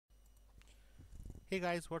Hey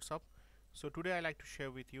guys, what's up? So today I like to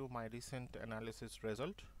share with you my recent analysis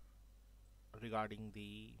result regarding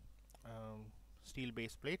the steel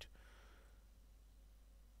base plate.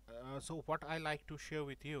 So what I like to share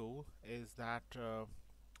with you is that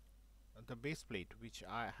the base plate which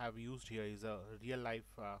I have used here is a real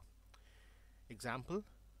life example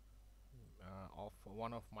of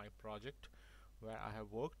one of my project where I have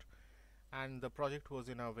worked, and the project was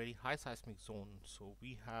in a very high seismic zone, so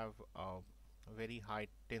we have a very high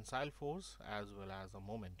tensile force as well as a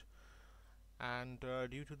moment, and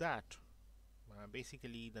due to that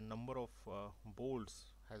basically the number of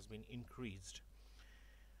bolts has been increased.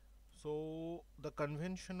 So the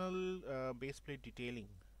conventional base plate detailing,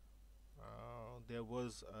 there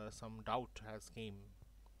was some doubt has came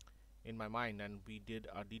in my mind, and we did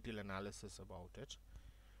a detailed analysis about it.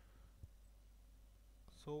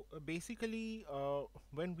 So basically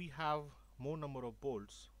when we have more number of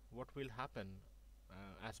bolts, what will happen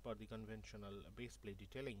as per the conventional base plate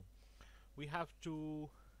detailing, we have to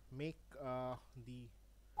make the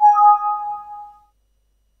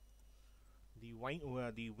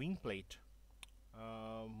wing plate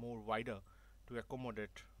more wider to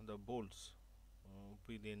accommodate the bolts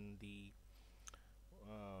within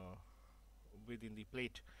uh, the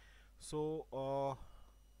plate. So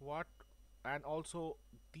what and also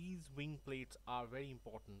these wing plates are very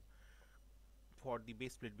important for the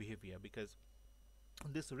base plate behavior, because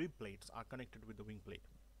these rib plates are connected with the wing plate,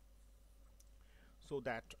 so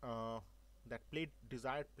that that plate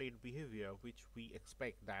desired plate behavior which we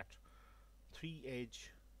expect, that three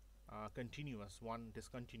edge continuous, one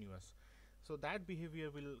discontinuous, so that behavior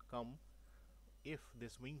will come if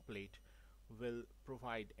this wing plate will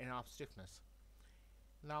provide enough stiffness.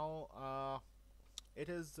 Now it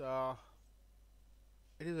is uh,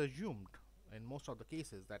 it is assumed in most of the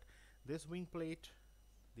cases that this wing plate,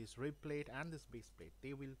 this rib plate and this base plate,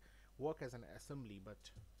 they will work as an assembly,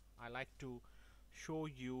 but I like to show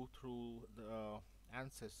you through the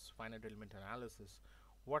ANSYS finite element analysis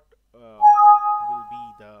what will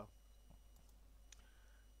be the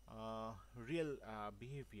real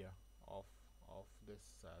behavior of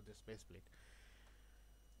this base plate.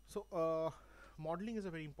 So modeling is a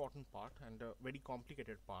very important part and a very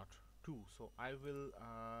complicated part too. So I will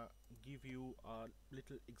give you a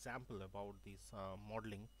little example about this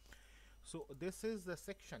modeling. So this is the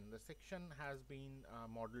section. The section has been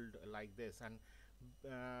modeled like this, and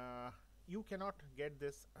you cannot get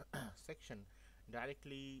this section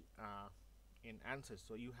directly in ANSYS.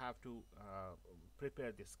 So you have to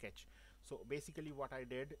prepare this sketch. So basically what I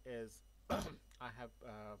did is I have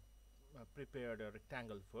prepared a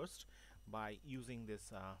rectangle first by using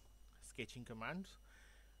this sketching commands,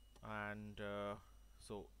 and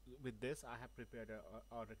so with this I have prepared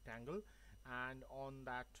a rectangle, and on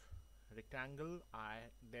that rectangle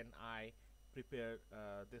I prepare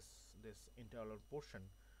this internal portion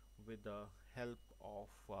with the help of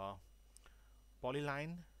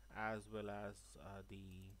polyline, as well as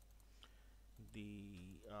the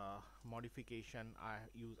modification I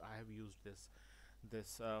have used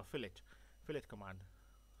this fillet command.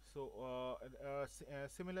 So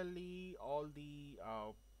similarly all the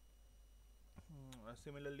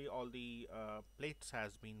plates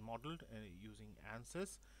has been modeled using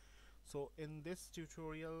ANSYS. So in this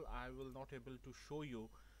tutorial I will not able to show you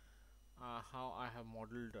how I have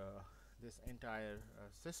modeled this entire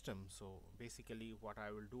system. So basically what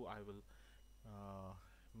I will do, I will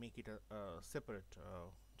make it a separate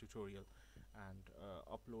tutorial and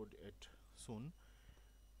upload it soon.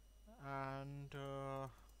 And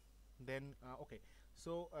then okay,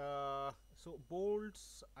 so so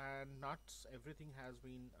bolts and nuts, everything has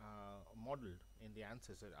been modeled in the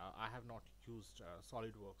ANSYS. I have not used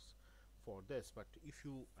SolidWorks for this, but if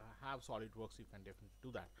you have SolidWorks, you can definitely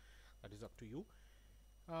do that. That is up to you.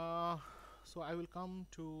 So I will come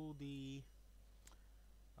to the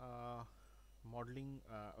uh, modeling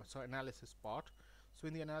so analysis part. So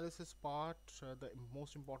in the analysis part, the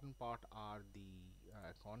most important part are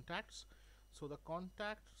the contacts. So the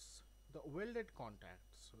contacts, the welded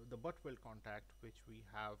contacts, the butt weld contact which we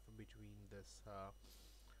have between this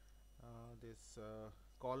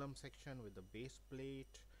column section with the base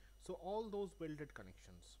plate, so all those welded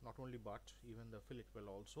connections, not only butt, even the fillet weld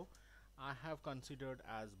also, I have considered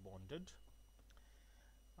as bonded.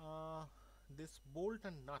 This bolt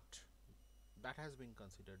and nut, that has been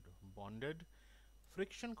considered bonded.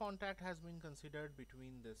 Friction contact has been considered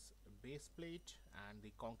between this base plate and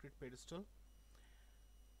the concrete pedestal,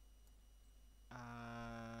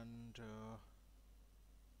 and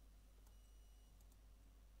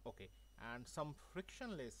okay, and some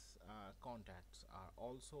frictionless contacts are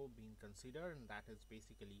also being considered, and that is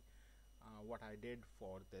basically what I did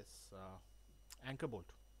for this anchor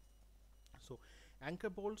bolt. So anchor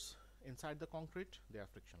bolts inside the concrete, they are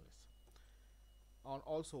frictionless. On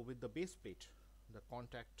also with the base plate, the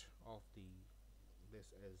contact of the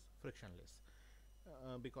this is frictionless,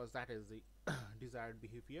 because that is the desired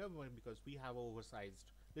behavior, because we have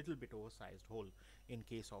oversized, little bit oversized hole in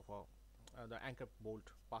case of the anchor bolt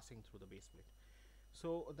passing through the base plate.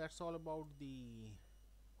 So that's all about the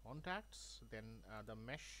contacts. Then the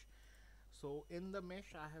mesh. So in the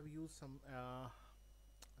mesh I have used some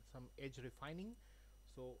edge refining.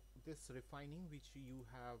 So this refining which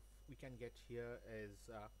we can get here is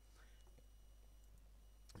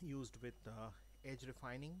used with edge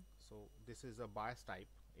refining. So this is a bias type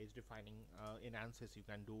edge refining enhances you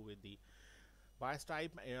can do with the bias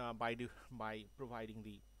type by providing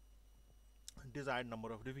the desired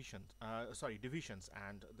number of divisions,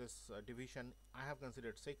 and this division I have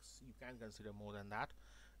considered 6. You can consider more than that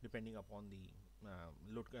depending upon the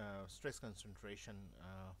load stress concentration.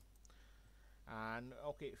 And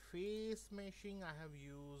okay, face meshing I have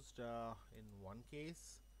used in one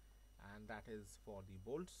case, and that is for the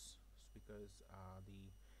bolts, because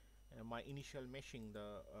the my initial meshing,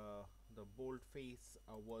 the bolt face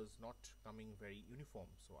was not coming very uniform,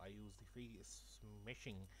 so I used the face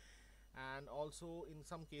meshing. And also in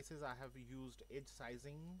some cases I have used edge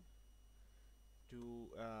sizing to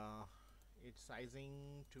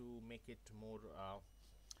make it more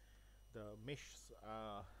the mesh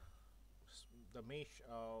the mesh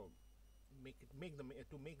make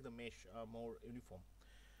the mesh more uniform.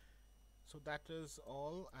 So that is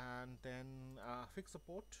all. And then fixed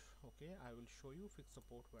support. Okay, I will show you fixed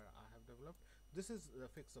support where I have developed. This is the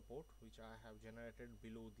fixed support which I have generated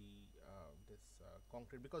below the this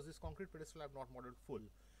concrete, because this concrete pedestal I have not modeled full,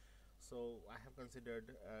 so I have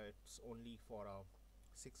considered it's only for a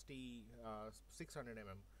 600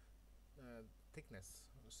 mm thickness,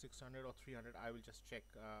 600 or 300, I will just check.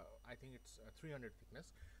 I think it's 300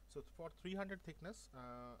 thickness. So for 300 thickness,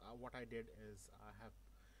 what I did is I have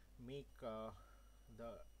make the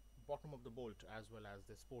bottom of the bolt as well as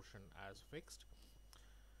this portion as fixed,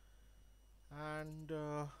 and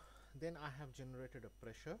then I have generated a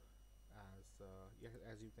pressure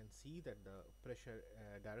as you can see that the pressure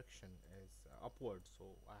direction is upward, so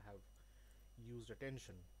I have used a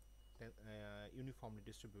tension uniformly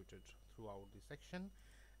distributed throughout the section,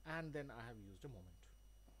 and then I have used a moment.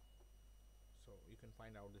 So you can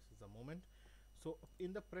find out this is a moment. So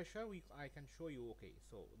in the pressure I can show you. Okay,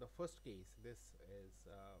 so the first case, this is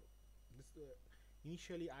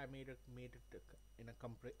initially I made it in a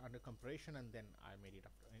under compression, and then I made it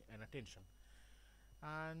after in a tension.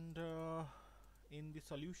 And in the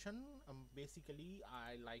solution, basically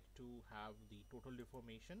I like to have the total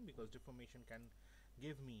deformation, because deformation can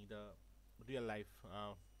give me the real life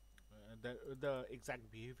the exact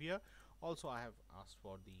behavior. Also I have asked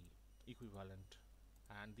for the equivalent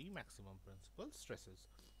and the maximum principal stresses.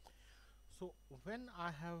 So when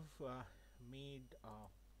I have made a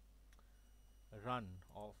run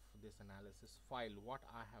of this analysis file, what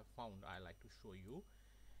I have found I like to show you.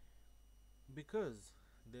 Because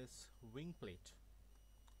this wing plate,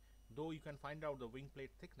 though you can find out the wing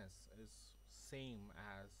plate thickness is same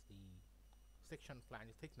as the section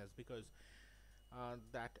flange thickness, because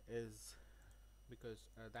that is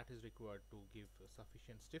required to give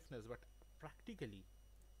sufficient stiffness, but practically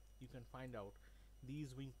you can find out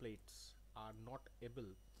these wing plates are not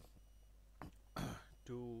able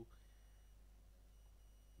to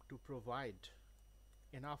provide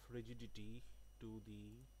enough rigidity to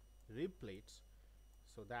the rib plates,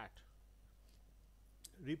 so that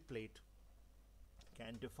rib plate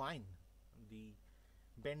can define the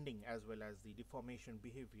bending as well as the deformation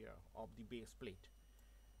behavior of the base plate.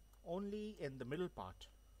 Only in the middle part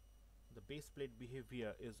the base plate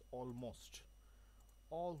behavior is almost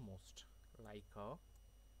like a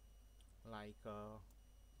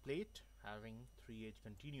plate having 3 edge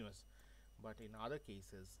continuous, but in other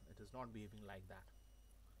cases it is not behaving like that.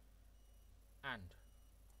 And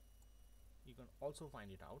you can also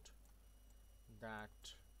find it out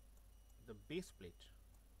that the base plate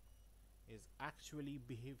is actually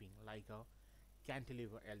behaving like a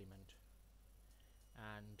cantilever element,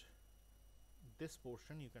 and this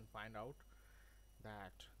portion you can find out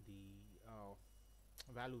that the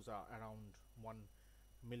values are around 1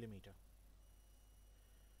 millimeter.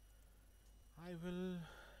 I will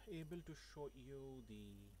able to show you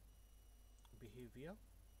the behavior,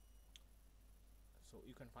 so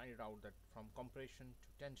you can find it out that from compression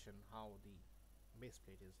to tension how the base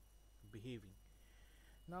plate is behaving.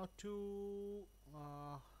 Now to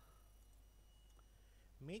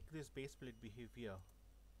make this base plate behavior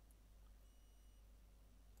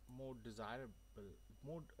more desirable,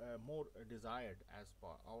 more desired as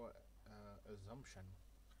per our assumption,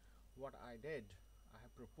 what I did, I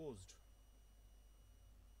have proposed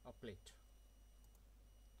a plate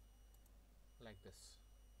like this.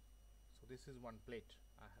 So this is one plate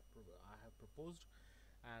I have proposed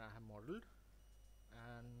and I have modeled.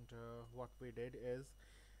 And what we did is,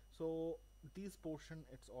 so this portion,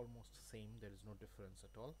 it's almost same, there is no difference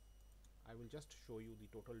at all. I will just show you the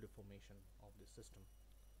total deformation of this system,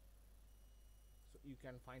 so you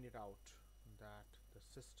can find it out that the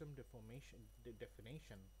system deformation, the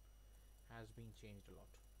definition has been changed a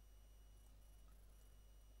lot.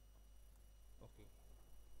 Okay,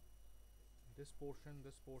 this portion,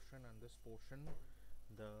 this portion, and this portion,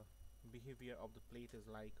 the behavior of the plate is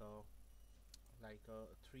like a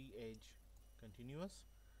three edge continuous.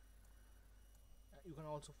 You can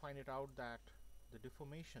also find it out that the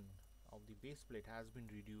deformation of the base plate has been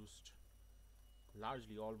reduced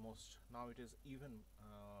largely, almost. Now it is even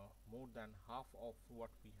more than half of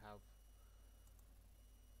what we have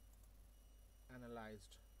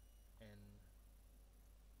analyzed in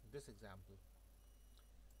this example.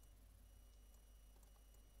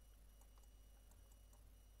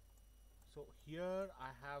 So here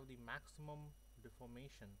I have the maximum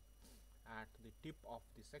deformation at the tip of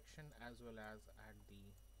the section as well as at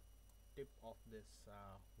the tip of this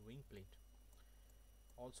wing plate.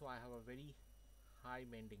 Also I have a very high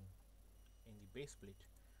bending in the base plate,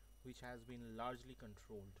 which has been largely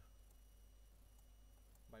controlled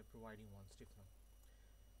by providing one stiffener.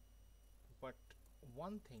 But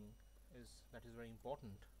one thing is that is very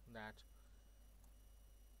important, that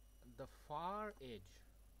the far edge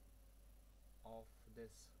of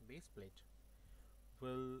this base plate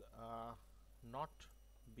will not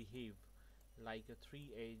behave like a three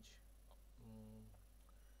edge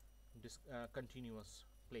continuous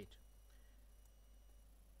plate.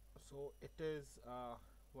 So it is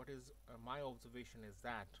what is my observation is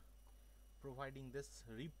that providing this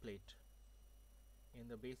rib plate in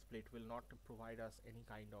the base plate will not provide us any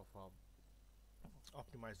kind of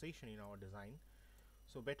optimization in our design.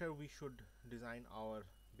 So better we should design our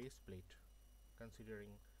base plate considering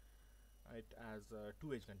it as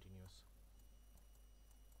two edge continuous.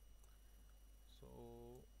 So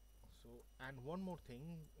and one more thing,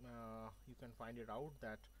 you can find it out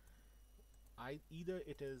that either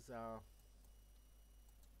it is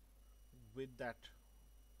with that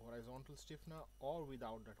horizontal stiffener or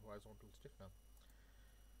without that horizontal stiffener,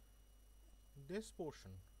 this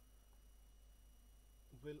portion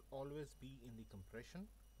will always be in the compression,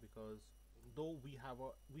 because though we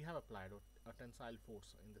have applied a tensile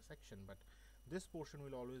force in the section, but this portion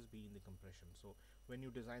will always be in the compression. So when you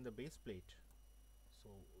design the base plate, so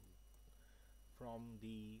from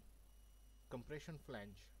the compression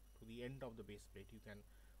flange to the end of the base plate, you can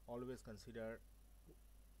always consider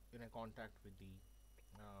in a contact with the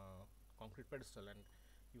concrete pedestal, and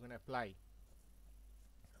you can apply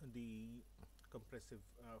the compressive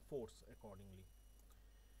force accordingly.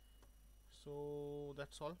 So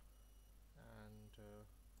that's all, and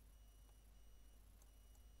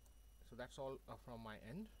so that's all from my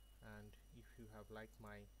end. And if you have liked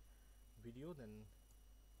my video, then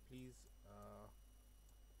please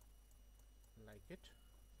like it.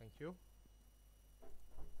 Thank you.